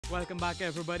Welcome back,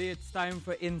 everybody. It's time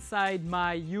for Inside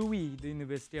My UWI, the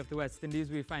University of the West Indies.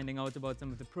 We're finding out about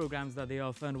some of the programs that they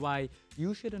offer and why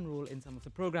you should enroll in some of the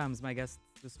programs. My guest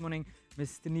this morning,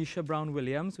 Ms. Tanisha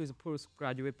Brown-Williams, who is a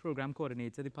postgraduate program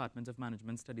coordinator, Department of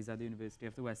Management Studies at the University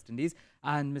of the West Indies,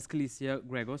 and Ms. Kalicia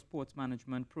Gregor, sports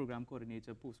management program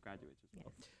coordinator, postgraduate as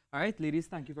well. Yes. All right, ladies,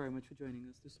 thank you very much for joining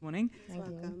us this morning. You're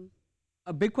welcome.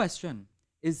 A big question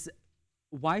is,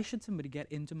 why should somebody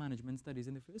get into management studies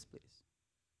in the first place?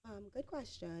 Good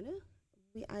question.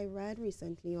 We read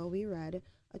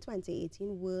a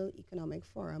 2018 World Economic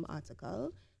Forum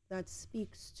article that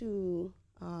speaks to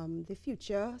the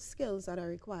future skills that are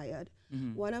required.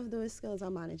 One of those skills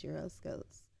are managerial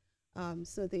skills.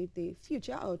 So the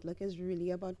future outlook is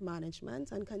really about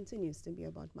management and continues to be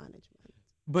about management.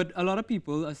 But a lot of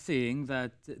people are saying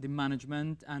that the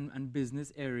management and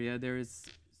business area, there is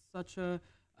such a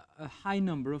high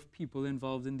number of people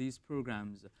involved in these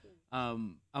programs.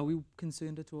 Are we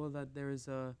concerned at all that there is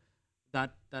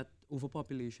that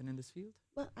overpopulation in this field?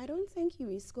 Well, I don't think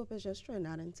UWI scope is just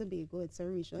Trinidad and Tobago. It's a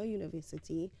regional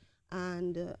university,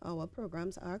 and our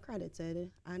programs are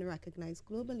accredited and recognized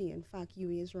globally. In fact,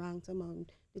 UWI is ranked among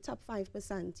the top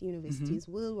 5% universities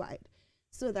worldwide,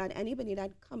 so that anybody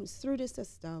that comes through the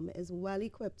system is well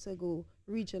equipped to go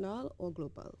regional or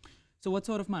global. So what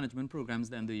sort of management programs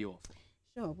then do you offer?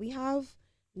 Sure, we have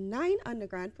 9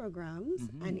 undergrad programs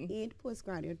and 8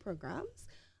 postgraduate programs,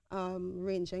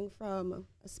 ranging from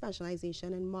a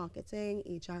specialization in marketing,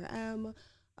 HRM,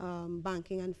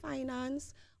 banking and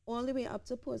finance, all the way up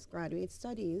to postgraduate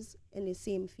studies in the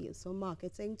same field. So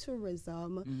marketing,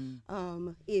 tourism,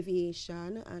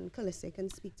 aviation, and Kalicia can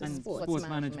speak to sports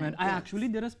management. I actually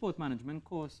did a sport management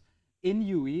course in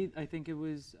UWI. I think it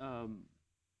was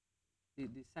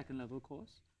the second level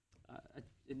course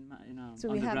in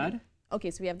undergrad. Okay,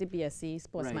 so we have the BSc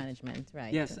Sports Management,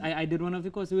 right? Yes, I did one of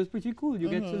the courses. It was pretty cool. You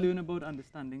get to learn about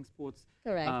understanding sports,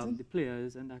 the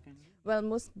players and that kind of thing. Well,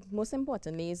 most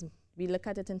importantly is we look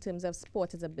at it in terms of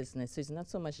sport as a business. So it's not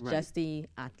so much just the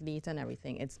athlete and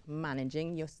everything. It's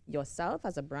managing yourself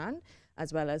as a brand,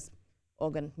 as well as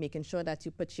making sure that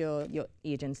you put your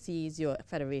agencies, your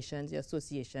federations, your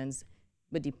associations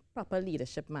with the proper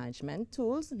leadership management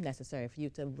tools necessary for you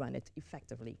to run it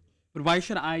effectively. But why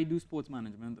should I do sports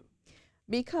management though?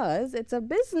 Because it's a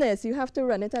business. You have to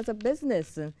run it as a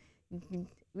business.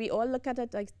 We all look at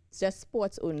it like just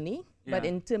sports only, but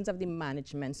in terms of the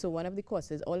management. So one of the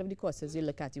courses, all of the courses you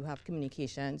look at, you have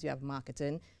communications, you have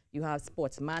marketing, you have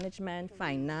sports management,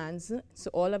 finance. So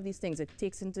all of these things, it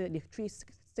takes into the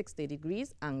 360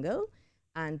 degrees angle,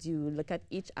 and you look at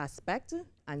each aspect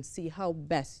and see how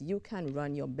best you can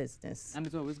run your business. And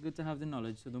it's always good to have the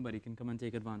knowledge so nobody can come and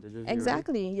take advantage of you.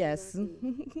 Exactly, yes.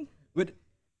 But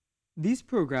these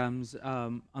programs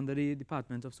under the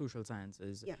Department of Social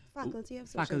Sciences. Yeah, Faculty of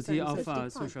Social Sciences,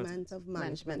 Department of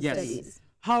Management Studies.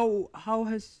 How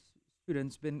has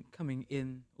students been coming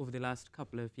in over the last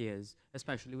couple of years,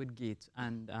 especially with GATE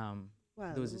and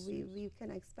well, we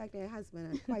can expect there has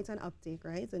been quite an uptake,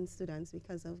 right, in students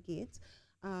because of GATE.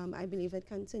 I believe it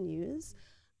continues.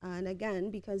 And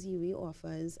again, because UWI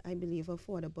offers, I believe,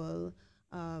 affordable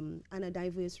and a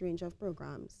diverse range of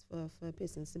programs for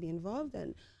persons to be involved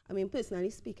in. I mean, personally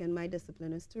speaking, my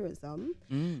discipline is tourism.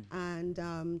 And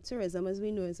tourism, as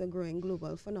we know, is a growing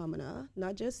global phenomena,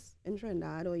 not just in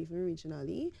Trinidad or even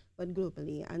regionally, but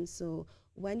globally. And so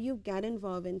when you get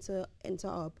involved into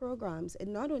our programs, it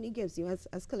not only gives you, as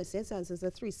Kalicia says, is a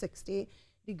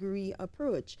 360-degree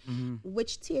approach,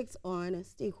 which takes on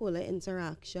stakeholder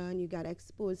interaction. You get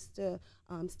exposed to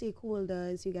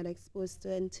stakeholders, you get exposed to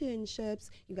internships,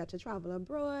 you get to travel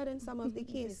abroad in some of the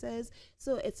cases.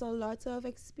 So it's a lot of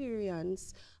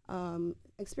experiences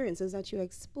that you're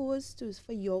exposed to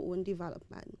for your own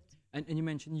development. And you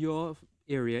mentioned your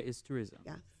area is tourism.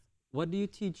 Yes. What do you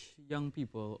teach young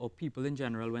people or people in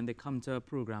general when they come to a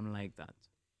program like that?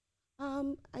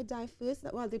 I dive first.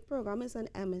 Well, the program is an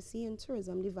MSc in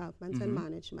Tourism Development and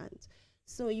Management.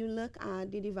 So you look at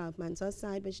the developmental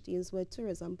side, which deals with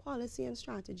tourism policy and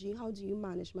strategy. How do you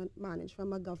manage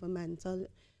from a governmental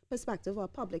perspective or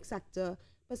public sector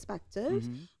perspective?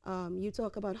 You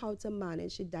talk about how to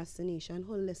manage the destination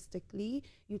holistically.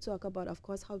 You talk about, of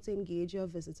course, how to engage your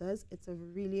visitors. It's a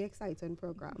really exciting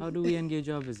program. How do we engage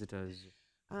our visitors?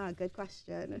 Good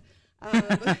question.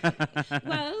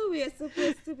 Well, we are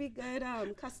supposed to be good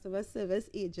customer service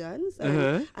agents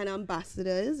and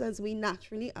ambassadors, as we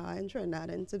naturally are in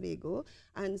Trinidad and Tobago.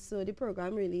 And so the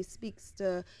program really speaks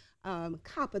to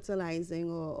capitalizing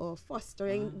or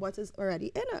fostering what is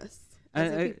already in us.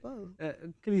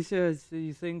 Kalicia, so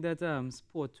you think that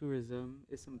sport tourism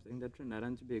is something that Trinidad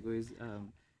and Tobago is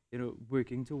you know,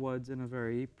 working towards in a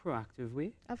very proactive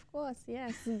way? Of course,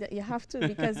 yes. You have to,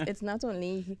 because it's not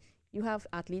only you have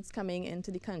athletes coming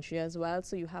into the country as well,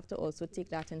 so you have to also take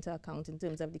that into account in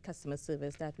terms of the customer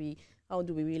service that how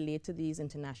do we relate to these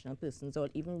international persons or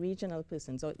even regional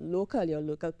persons or your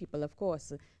local people, of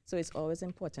course. So it's always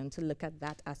important to look at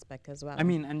that aspect as well. I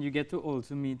mean, and you get to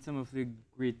also meet some of the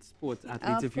great sports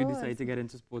athletes if you decide to get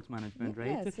into sports management,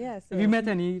 right? Yes, yes. Have you met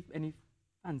any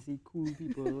fancy, cool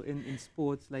people in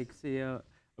sports, like, say,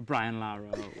 Brian Lara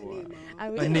or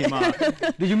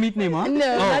Neymar? Did you meet Neymar?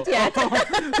 No, not yet.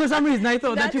 For some reason, I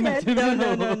thought that you met him.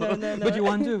 No. But you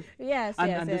want to? Yes,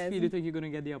 and this field, you think you're going to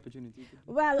get the opportunity?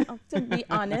 Well, to be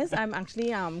honest, I'm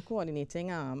actually coordinating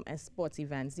a sports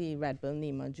events, the Red Bull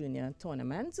Neymar Junior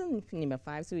tournament, Neymar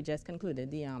 5. So we just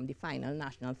concluded the final,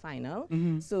 national final.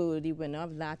 So the winner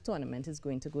of that tournament is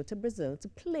going to go to Brazil to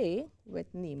play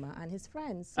with Neymar and his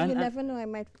friends. So you never know, I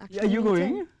might actually. Are you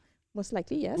going? Him. Most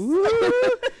likely, yes.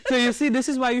 So you see, this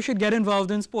is why you should get involved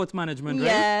in sports management, right?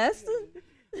 Yes.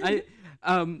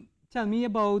 Tell me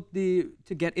about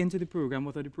to get into the program,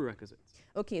 what are the prerequisites?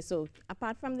 Okay, so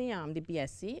apart from the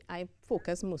BSc, I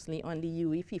focus mostly on the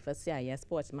UWI FIFA CIS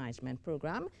Sports Management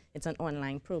Program. It's an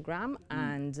online program,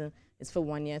 and it's for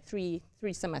 1 year, three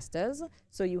semesters.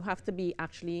 So you have to be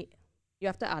you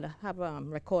have to have a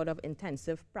record of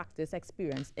intensive practice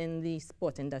experience in the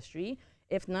sport industry.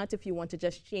 If not, if you want to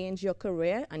just change your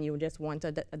career and you just want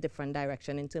a different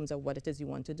direction in terms of what it is you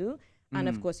want to do. And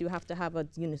of course, you have to have a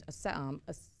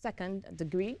second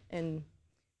degree in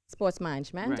sports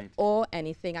management or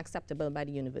anything acceptable by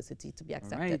the university to be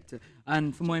accepted. Right.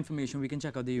 And for more information, we can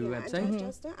check out the UWI website.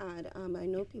 Just to add, I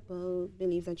know people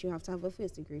believe that you have to have a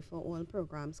first degree for all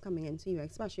programs coming into you,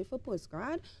 especially for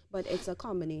postgrad, but it's a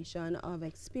combination of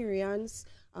experience,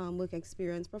 work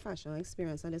experience, professional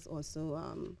experience that is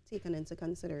also taken into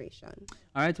consideration.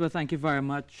 All right, well, thank you very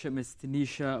much, Ms.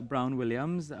 Tanisha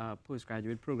Brown-Williams,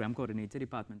 Postgraduate Program Coordinator,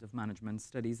 Department of Management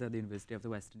Studies at the University of the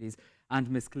West Indies, and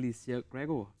Ms. Kalicia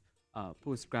Gregor,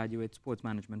 Postgraduate Sports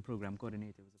Management Program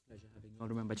Coordinator. It was a pleasure having you all.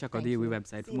 Remember, check out the UWI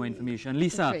website for more information.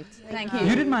 Lisa, thank you.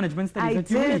 You did management studies at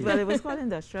UWI? I did, but it was called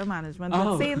industrial management,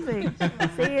 but same thing,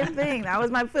 same thing. That was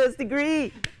my first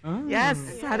degree.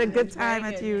 Yes, had a good time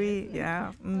at UWI.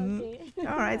 Yeah. Okay.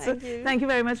 All right, so thank you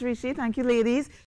very much, Rishi. Thank you, ladies.